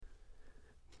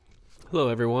Hello,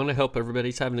 everyone. I hope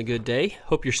everybody's having a good day.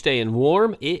 Hope you're staying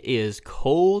warm. It is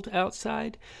cold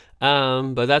outside,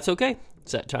 but that's okay.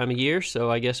 It's that time of year, so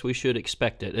I guess we should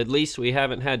expect it. At least we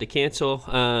haven't had to cancel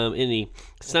any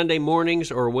Sunday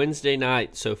mornings or Wednesday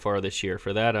night so far this year.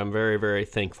 For that, I'm very, very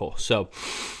thankful. So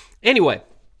anyway,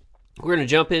 we're going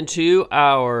to jump into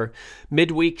our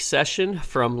midweek session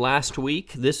from last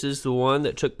week. This is the one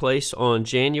that took place on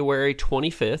January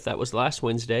 25th. That was last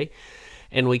Wednesday.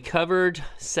 And we covered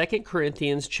 2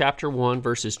 Corinthians chapter 1,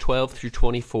 verses 12 through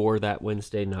 24 that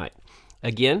Wednesday night.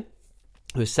 Again,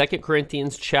 it was 2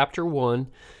 Corinthians chapter 1,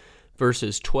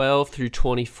 verses 12 through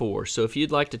 24. So if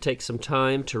you'd like to take some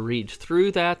time to read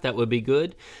through that, that would be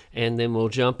good. And then we'll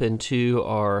jump into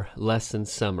our lesson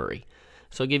summary.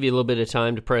 So I'll give you a little bit of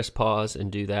time to press pause and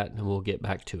do that, and we'll get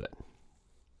back to it.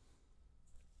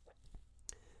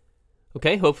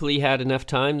 Okay, hopefully you had enough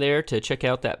time there to check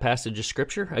out that passage of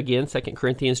Scripture. Again, 2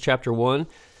 Corinthians chapter 1,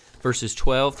 verses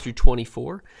 12 through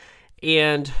 24.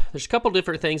 And there's a couple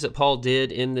different things that Paul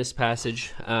did in this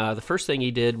passage. The first thing he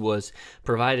did was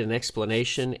provide an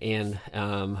explanation and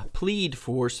plead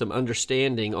for some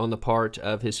understanding on the part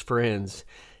of his friends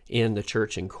in the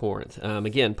church in Corinth.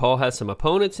 Again, Paul has some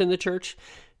opponents in the church,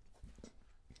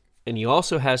 and he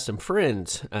also has some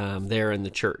friends there in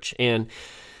the church. And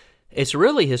it's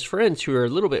really his friends who are a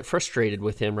little bit frustrated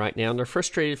with him right now, and they're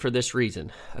frustrated for this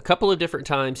reason. A couple of different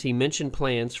times he mentioned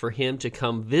plans for him to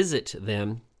come visit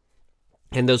them,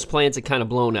 and those plans had kind of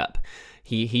blown up.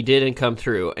 He didn't come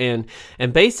through, and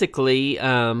basically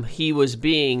he was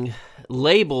being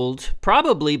labeled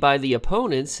probably by the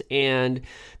opponents and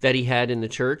that he had in the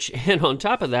church, and on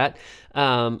top of that,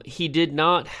 he did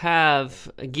not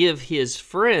give his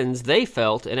friends, they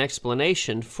felt, an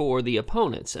explanation for the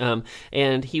opponents,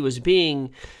 and he was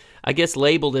being, I guess,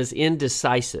 labeled as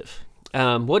indecisive.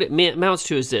 What it amounts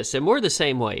to is this, and we're the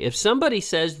same way. If somebody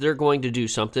says they're going to do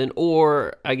something,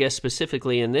 or I guess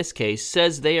specifically in this case,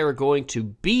 says they are going to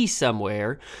be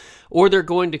somewhere, or they're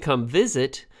going to come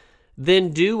visit,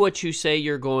 then do what you say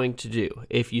you're going to do.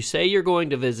 If you say you're going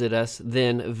to visit us,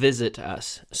 then visit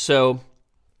us. So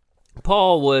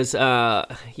Paul was,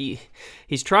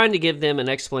 he's trying to give them an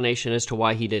explanation as to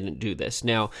why he didn't do this.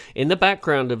 Now, in the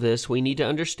background of this, we need to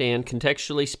understand,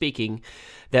 contextually speaking,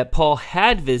 that Paul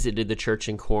had visited the church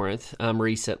in Corinth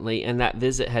recently, and that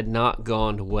visit had not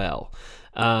gone well.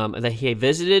 That he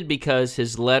visited because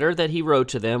his letter that he wrote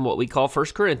to them, what we call 1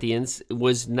 Corinthians,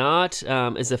 was not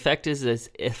as effective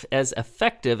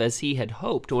as he had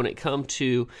hoped when it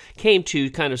came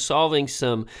to kind of solving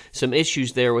some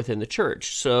issues there within the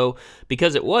church. So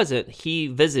because it wasn't, he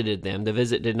visited them. The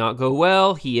visit did not go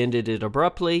well. He ended it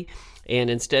abruptly. And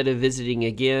instead of visiting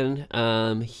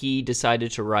again, he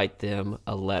decided to write them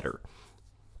a letter.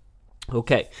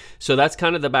 Okay, so that's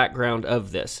kind of the background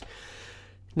of this.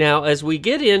 Now, as we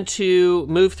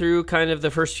move through kind of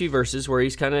the first few verses where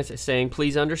he's kind of saying,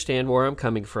 please understand where I'm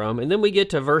coming from, and then we get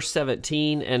to verse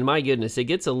 17, and my goodness, it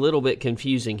gets a little bit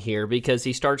confusing here because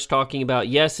he starts talking about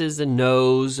yeses and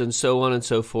nos and so on and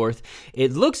so forth.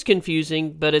 It looks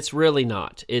confusing, but it's really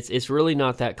not. It's really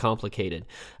not that complicated.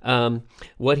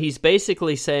 What he's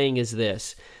basically saying is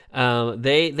this.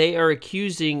 They are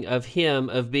accusing of him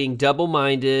of being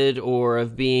double-minded or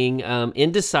of being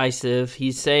indecisive.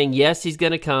 He's saying, yes, he's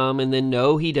going to come, and then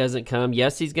no, he doesn't come.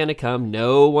 Yes, he's going to come.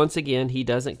 No, once again, he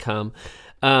doesn't come.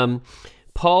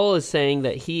 Paul is saying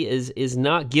that he is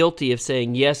not guilty of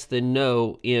saying yes, then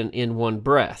no in one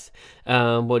breath.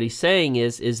 What he's saying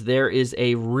is there is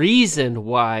a reason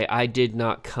why I did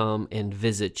not come and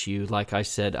visit you like I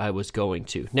said I was going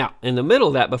to. Now, in the middle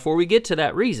of that, before we get to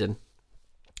that reason,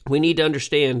 we need to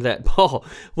understand that Paul,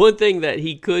 one thing that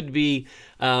he could be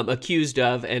accused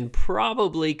of and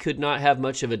probably could not have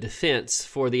much of a defense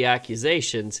for the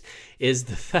accusations is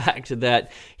the fact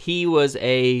that he was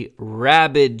a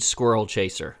rabid squirrel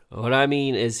chaser. What I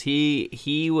mean is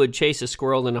he would chase a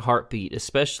squirrel in a heartbeat,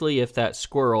 especially if that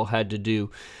squirrel had to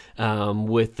do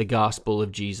with the gospel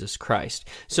of Jesus Christ.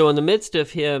 So in the midst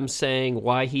of him saying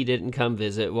why he didn't come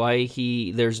visit,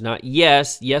 there's not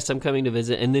yes, I'm coming to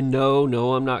visit, and then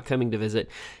no, I'm not coming to visit,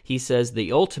 he says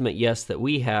the ultimate yes that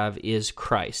we have is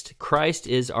Christ. Christ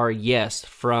is our yes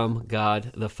from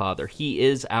God the Father. He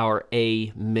is our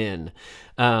amen,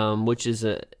 which is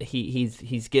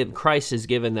Christ is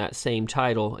given that same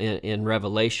title in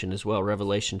Revelation as well,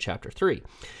 Revelation chapter 3.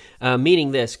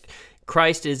 Meaning this,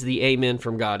 Christ is the amen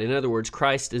from God. In other words,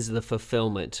 Christ is the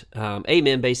fulfillment.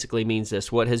 Amen basically means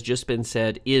this: what has just been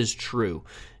said is true.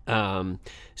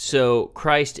 So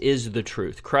Christ is the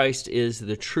truth. Christ is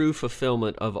the true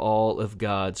fulfillment of all of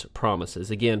God's promises.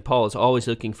 Again, Paul is always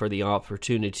looking for the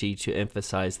opportunity to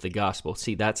emphasize the gospel.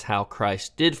 See, that's how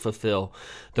Christ did fulfill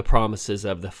the promises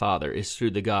of the Father, is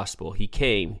through the gospel. He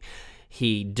came,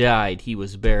 he died, he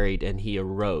was buried, and he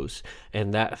arose.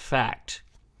 And that fact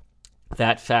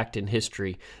in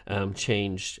history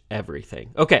changed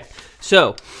everything. Okay,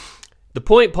 so the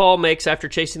point Paul makes after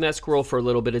chasing that squirrel for a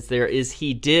little bit is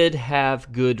he did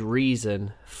have good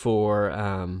reason for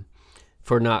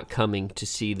not coming to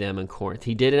see them in Corinth.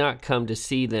 He did not come to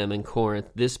see them in Corinth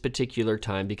this particular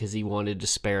time because he wanted to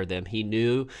spare them. He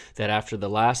knew that after the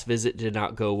last visit did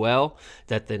not go well,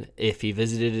 that then if he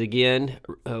visited again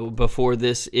before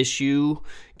this issue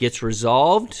gets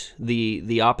resolved,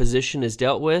 the opposition is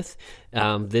dealt with,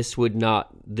 the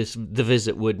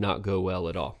visit would not go well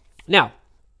at all. Now,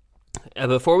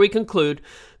 before we conclude,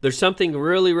 there's something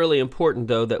really, really important,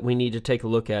 though, that we need to take a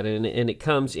look at, and it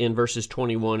comes in verses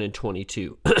 21 and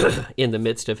 22 in the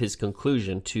midst of his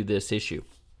conclusion to this issue.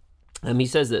 He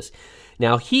says this: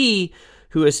 "Now he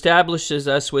who establishes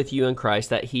us with you in Christ,"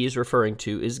 that he is referring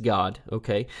to is God,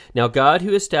 okay? "Now God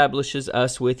who establishes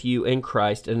us with you in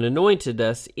Christ and anointed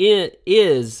us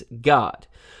is God,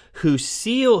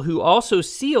 who also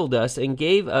sealed us and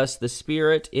gave us the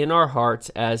Spirit in our hearts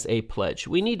as a pledge."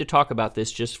 We need to talk about this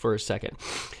just for a second.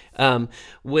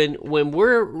 When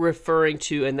we're referring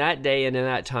to in that day and in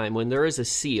that time, when there is a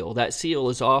seal, that seal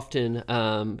is often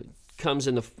comes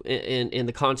in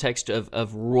the context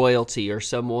of royalty or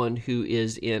someone who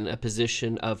is in a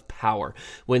position of power.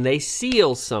 When they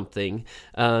seal something,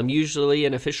 usually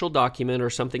an official document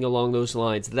or something along those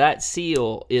lines, that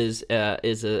seal is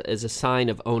a sign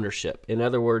of ownership. In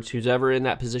other words, who's ever in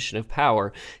that position of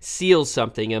power seals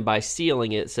something, and by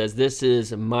sealing it says, "This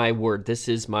is my word. This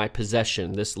is my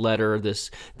possession. This letter, this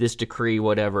decree,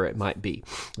 whatever it might be.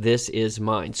 This is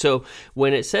mine." So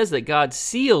when it says that God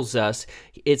seals us,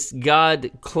 it's God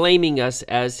claiming us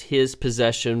as his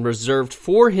possession, reserved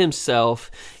for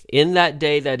himself in that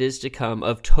day that is to come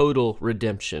of total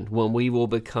redemption, when we will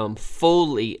become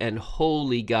fully and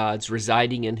wholly God's,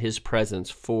 residing in his presence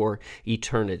for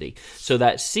eternity. So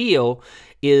that seal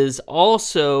is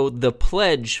also the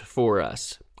pledge for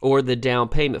us, or the down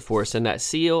payment for us, and that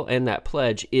seal and that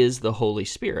pledge is the Holy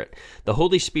Spirit. The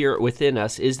Holy Spirit within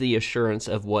us is the assurance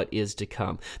of what is to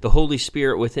come. The Holy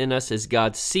Spirit within us is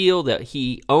God's seal that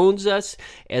he owns us,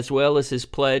 as well as his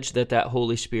pledge that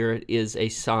Holy Spirit is a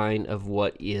sign of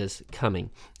what is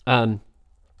coming.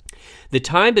 The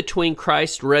time between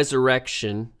Christ's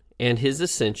resurrection and his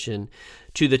ascension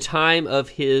to the time of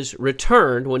his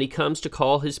return, when he comes to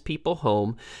call his people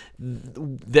home,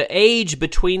 the age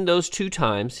between those two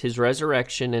times, his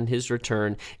resurrection and his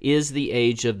return, is the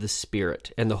age of the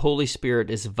Spirit. And the Holy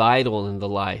Spirit is vital in the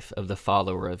life of the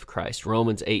follower of Christ.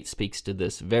 Romans 8 speaks to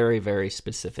this very, very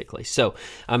specifically. So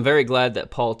I'm very glad that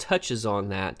Paul touches on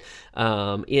that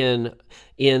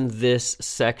in this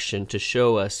section to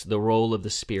show us the role of the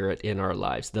Spirit in our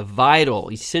lives, the vital,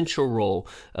 essential role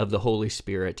of the Holy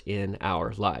Spirit in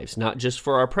our lives, not just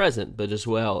for our present, but as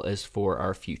well as for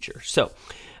our future. So,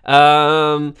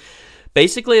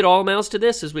 basically, it all amounts to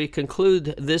this as we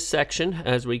conclude this section,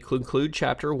 as we conclude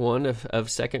chapter 1 of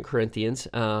 2 Corinthians,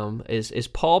 is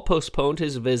Paul postponed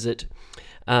his visit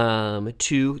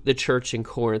to the church in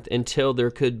Corinth until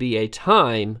there could be a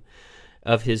time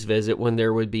of his visit when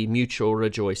there would be mutual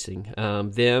rejoicing,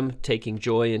 them taking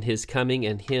joy in his coming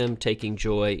and him taking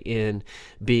joy in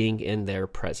being in their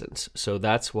presence. So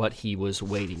that's what he was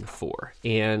waiting for.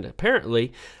 And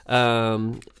apparently,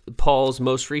 Paul's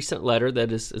most recent letter,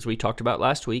 that is, as we talked about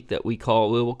last week, that we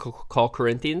will call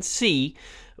Corinthians C,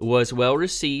 was well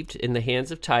received in the hands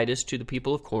of Titus to the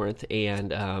people of Corinth,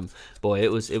 and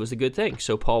it was a good thing.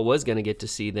 So Paul was going to get to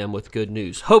see them with good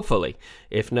news, hopefully,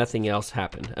 if nothing else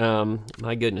happened.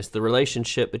 My goodness, the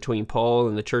relationship between Paul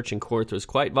and the church in Corinth was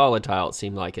quite volatile, it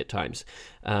seemed like at times.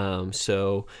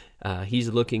 So he's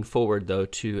looking forward, though,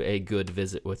 to a good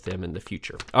visit with them in the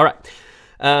future. All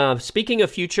right. Speaking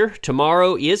of future,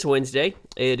 tomorrow is Wednesday.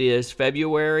 It is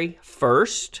February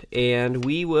 1st, and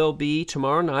we will be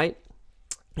tomorrow night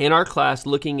in our class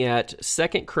looking at 2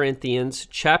 Corinthians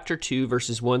chapter 2,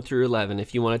 verses 1 through 11,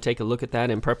 if you want to take a look at that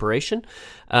in preparation.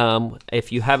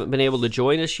 If you haven't been able to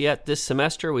join us yet this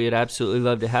semester, we would absolutely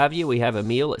love to have you. We have a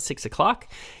meal at 6 o'clock,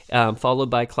 followed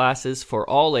by classes for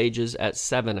all ages at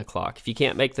 7 o'clock. If you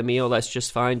can't make the meal, that's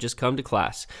just fine. Just come to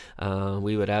class.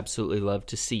 We would absolutely love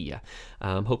to see you.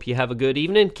 Hope you have a good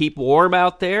evening. Keep warm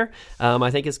out there.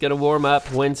 I think it's going to warm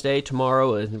up Wednesday,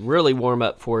 tomorrow, and really warm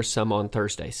up for some on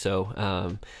Thursday.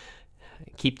 So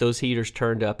keep those heaters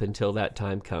turned up until that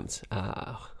time comes.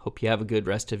 Hope you have a good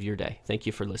rest of your day. Thank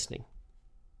you for listening.